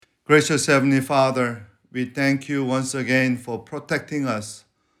Gracious Heavenly Father, we thank you once again for protecting us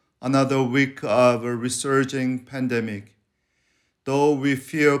another week of a resurging pandemic. Though we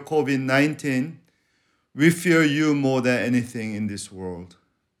fear COVID 19, we fear you more than anything in this world.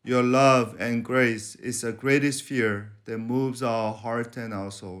 Your love and grace is the greatest fear that moves our heart and our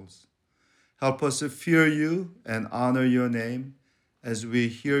souls. Help us to fear you and honor your name as we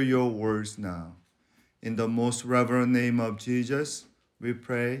hear your words now. In the most reverend name of Jesus, we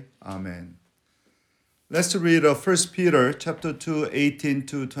pray. Amen. Let's read 1 Peter chapter 2, 18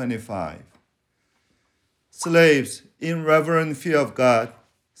 to 25. Slaves, in reverent fear of God,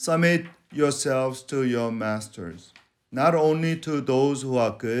 submit yourselves to your masters, not only to those who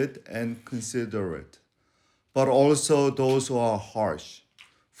are good and considerate, but also those who are harsh.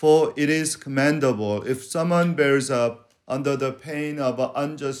 For it is commendable if someone bears up under the pain of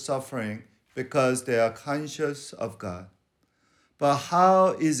unjust suffering because they are conscious of God. But how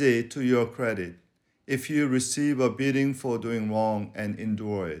is it to your credit if you receive a beating for doing wrong and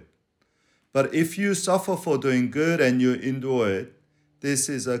endure it? But if you suffer for doing good and you endure it, this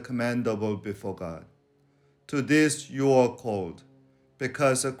is commendable before God. To this you are called,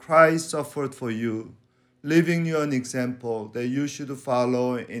 because Christ suffered for you, leaving you an example that you should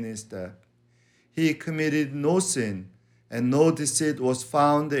follow in his step. He committed no sin, and no deceit was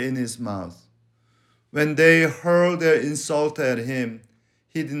found in his mouth. When they hurled their insult at him,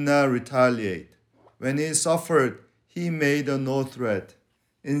 he did not retaliate. When he suffered, he made no threat.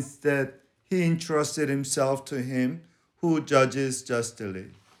 Instead, he entrusted himself to him who judges justly.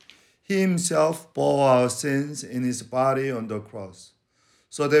 He himself bore our sins in his body on the cross,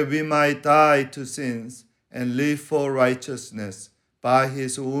 so that we might die to sins and live for righteousness. By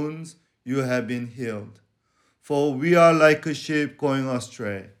his wounds you have been healed. For we are like a sheep going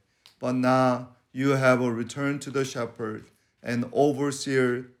astray, but now you have returned to the shepherd and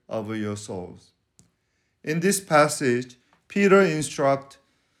overseer of your souls. In this passage, Peter instructs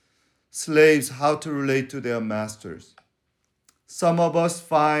slaves how to relate to their masters. Some of us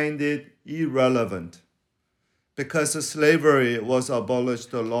find it irrelevant because slavery was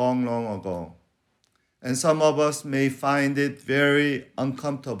abolished long, long ago. And some of us may find it very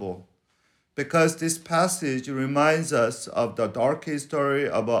uncomfortable because this passage reminds us of the dark history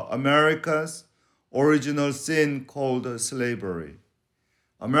of America's original sin called slavery.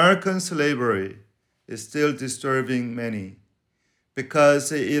 American slavery is still disturbing many because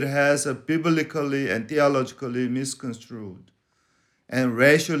it has biblically and theologically misconstrued and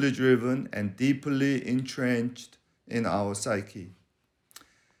racially driven and deeply entrenched in our psyche.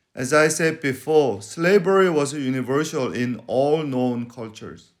 As I said before, slavery was universal in all known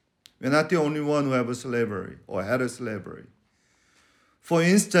cultures. We're not the only one who have a slavery or had a slavery. For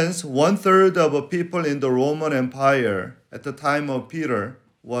instance, 1/3 of people in the Roman Empire at the time of Peter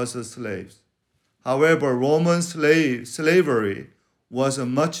was slaves. However, Roman slavery was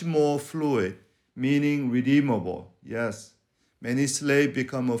much more fluid, meaning redeemable. Yes, many slaves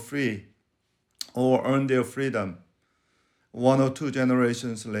become free or earn their freedom 1 or 2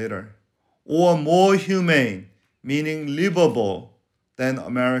 generations later, or more humane, meaning livable than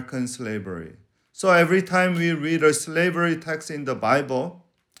American slavery. So every time we read a slavery text in the Bible,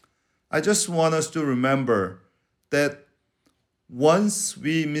 I just want us to remember that once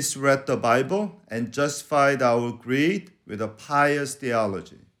we misread the Bible and justified our greed with a pious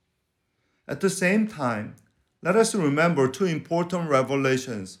theology. At the same time, let us remember 2 important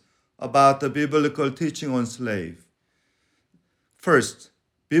revelations about the biblical teaching on slaves. First,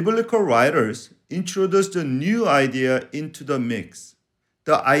 biblical writers introduced a new idea into the mix,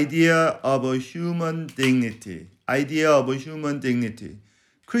 the idea of a human dignity.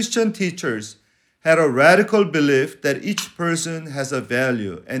 Christian teachers had a radical belief that each person has a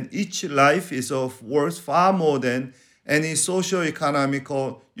value and each life is of worth far more than any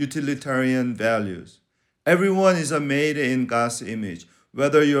socio-economical utilitarian values. Everyone is made in God's image,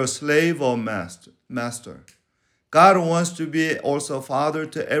 whether you're a slave or master. God wants to be also father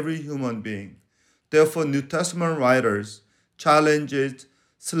to every human being. Therefore, New Testament writers challenged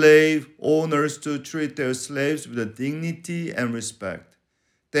slave owners to treat their slaves with dignity and respect.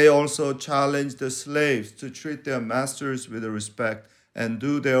 They also challenged the slaves to treat their masters with respect and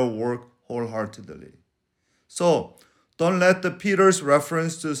do their work wholeheartedly. So, don't let Peter's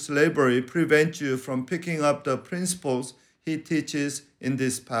reference to slavery prevent you from picking up the principles he teaches in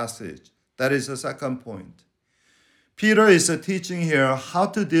this passage. That is the second point. Peter is teaching here how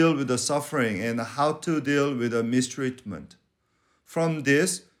to deal with the suffering and how to deal with the mistreatment. From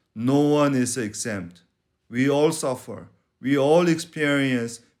this, no one is exempt. We all suffer. We all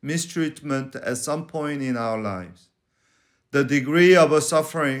experience mistreatment at some point in our lives. The degree of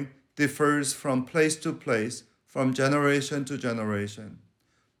suffering differs from place to place, from generation to generation,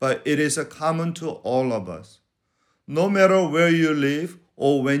 but it is common to all of us. No matter where you live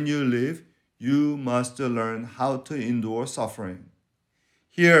or when you live, you must learn how to endure suffering.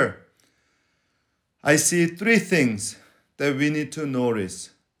 Here, I see three things that we need to notice.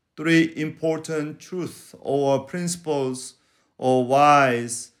 Three important truths or principles or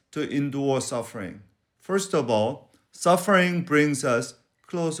whys to endure suffering. First of all, suffering brings us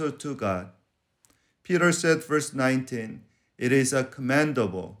closer to God. Peter said, verse 19, it is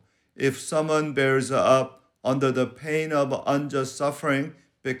commendable if someone bears up under the pain of unjust suffering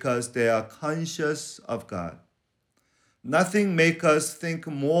because they are conscious of God. Nothing makes us think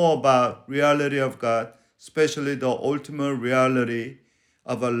more about reality of God, especially the ultimate reality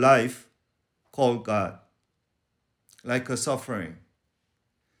of a life called God, like a suffering.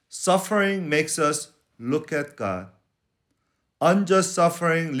 Suffering makes us look at God. Unjust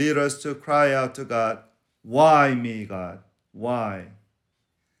suffering leads us to cry out to God, why me, God? Why?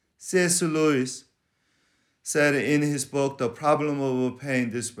 C.S. Lewis said in his book, The Problem of Pain,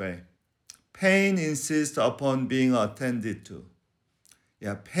 this way. Pain insists upon being attended to.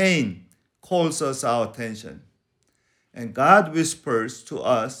 Pain calls us our attention. And God whispers to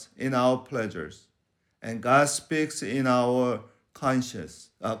us in our pleasures. And God speaks in our consciences.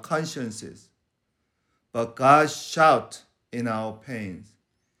 But God shouts in our pains.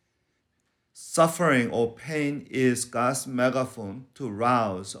 Suffering or pain is God's megaphone to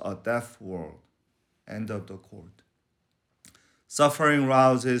rouse a deaf world. End of the quote. Suffering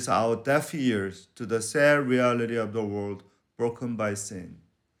rouses our deaf ears to the sad reality of the world broken by sin.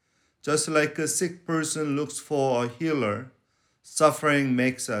 Just like a sick person looks for a healer, suffering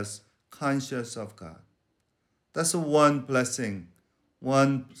makes us conscious of God. That's one blessing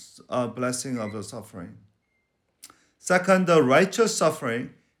of the suffering. Second, the righteous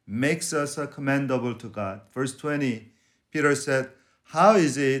suffering makes us commendable to God. Verse 20, Peter said, how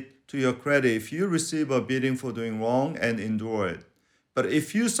is it to your credit if you receive a beating for doing wrong and endure it? But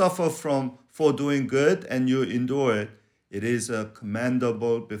if you suffer for doing good and you endure it, it is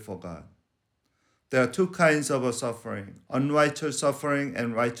commendable before God. There are two kinds of suffering, unrighteous suffering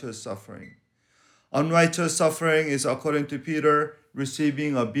and righteous suffering. Unrighteous suffering is, according to Peter,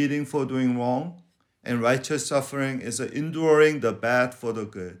 receiving a beating for doing wrong, and righteous suffering is enduring the bad for the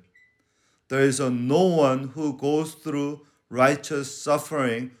good. There is no one who goes through righteous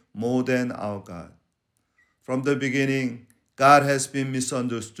suffering more than our God. From the beginning, God has been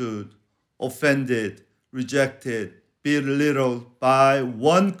misunderstood, offended, rejected, belittled by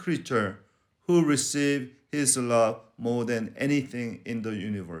one creature who received his love more than anything in the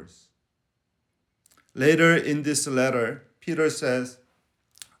universe. Later in this letter, Peter says,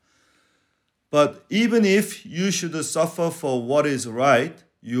 but even if you should suffer for what is right,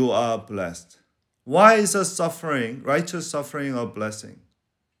 you are blessed. Why is righteous suffering, a blessing?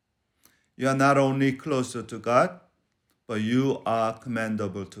 You are not only closer to God, but you are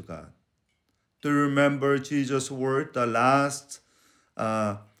commendable to God. Do you remember Jesus' word, the last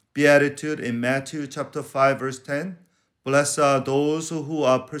beatitude in Matthew chapter 5, verse 10? Blessed are those who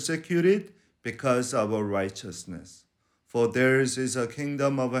are persecuted because of our righteousness, for theirs is a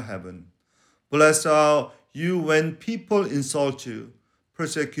kingdom of heaven. Blessed are you when people insult you,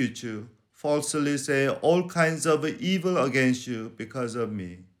 persecute you, falsely say all kinds of evil against you because of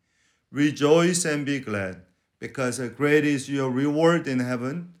me. Rejoice and be glad, because great is your reward in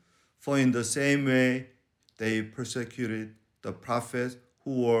heaven, for in the same way they persecuted the prophets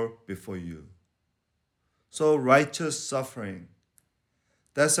who were before you. So righteous suffering,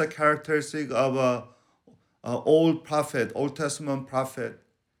 that's a characteristic of an Old Testament prophet,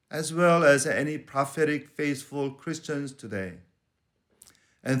 as well as any prophetic faithful Christians today.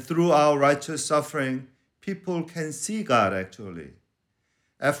 And through our righteous suffering, people can see God actually.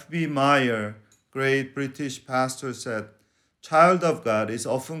 F.B. Meyer, great British pastor, said, child of God is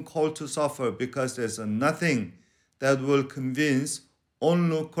often called to suffer because there's nothing that will convince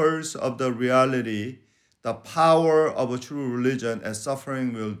onlookers of the reality, the power of a true religion as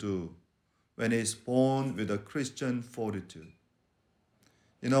suffering will do when it's born with a Christian fortitude.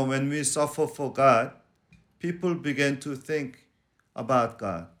 When we suffer for God, people begin to think about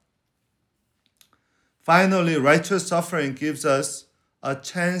God. Finally, righteous suffering gives us a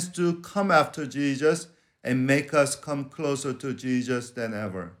chance to come after Jesus and make us come closer to Jesus than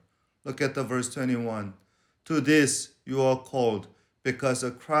ever. Look at the verse 21. To this you are called, because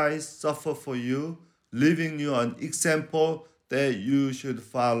Christ suffered for you, leaving you an example that you should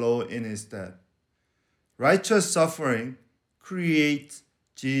follow in his steps. Righteous suffering creates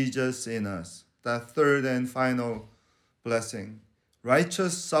Jesus in us. That third and final blessing.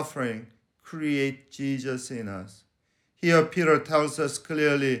 righteous suffering creates Jesus in us. Here Peter tells us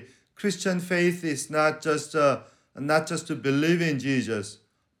clearly, Christian faith is not just to believe in Jesus,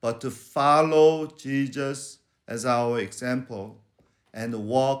 but to follow Jesus as our example and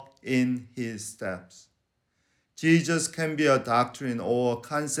walk in his steps. Jesus can be a doctrine or a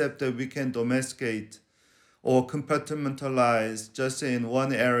concept that we can domesticate or compartmentalize just in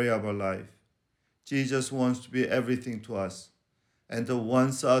one area of our life. Jesus wants to be everything to us and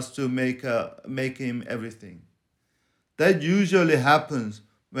wants us to make him everything. That usually happens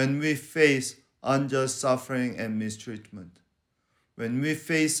when we face unjust suffering and mistreatment. When we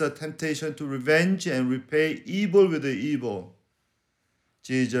face a temptation to revenge and repay evil with the evil,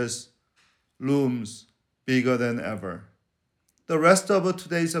 Jesus looms bigger than ever. The rest of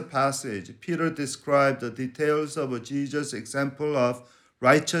today's passage, Peter described the details of Jesus' example of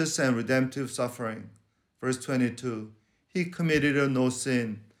righteous and redemptive suffering. Verse 22, he committed no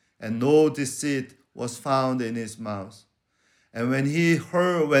sin, and no deceit was found in his mouth. And when they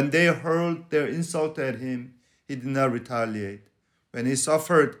hurled their insult at him, he did not retaliate. When he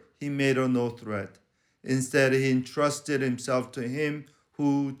suffered, he made no threat. Instead, he entrusted himself to him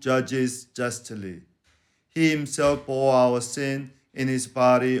who judges justly. He himself bore our sin in his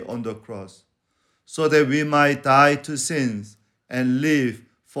body on the cross, so that we might die to sins and live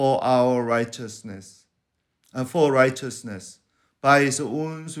for our righteousness. By his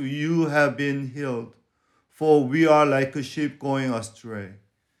wounds you have been healed, for we are like a sheep going astray.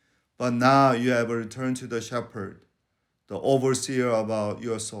 But now you have returned to the shepherd, the overseer of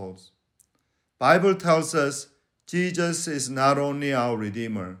your souls. Bible tells us Jesus is not only our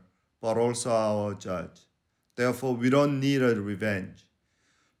Redeemer, but also our judge. Therefore, we don't need a revenge,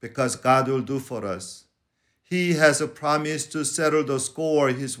 because God will do for us. He has promised to settle the score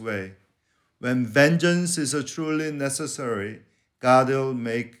his way. When vengeance is truly necessary, God will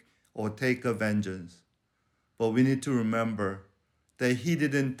make or take a vengeance. But we need to remember that he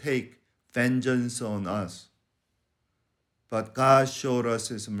didn't take vengeance on us, but God showed us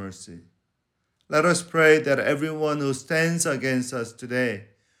his mercy. Let us pray that everyone who stands against us today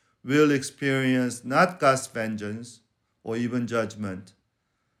will experience not God's vengeance or even judgment,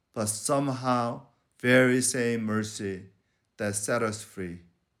 but somehow very same mercy that set us free.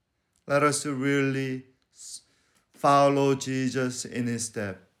 Let us really follow Jesus in his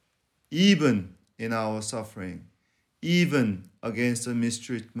step, even in our suffering, even against the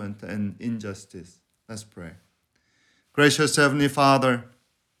mistreatment and injustice. Let's pray. Gracious Heavenly Father,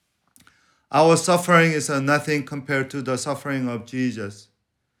 our suffering is nothing compared to the suffering of Jesus.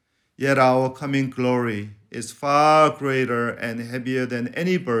 Yet our coming glory is far greater and heavier than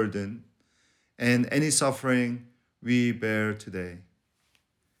any burden and any suffering we bear today.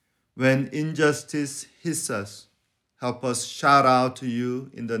 When injustice hits us, help us shout out to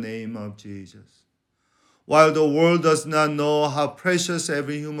you in the name of Jesus. While the world does not know how precious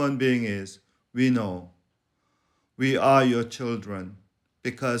every human being is, we know we are your children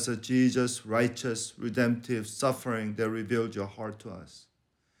because of Jesus' righteous, redemptive suffering that revealed your heart to us.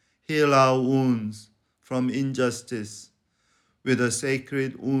 Heal our wounds from injustice with the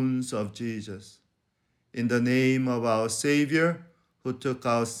sacred wounds of Jesus. In the name of our Savior, who took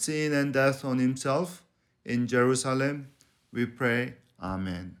our sin and death on himself in Jerusalem, we pray.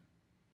 Amen.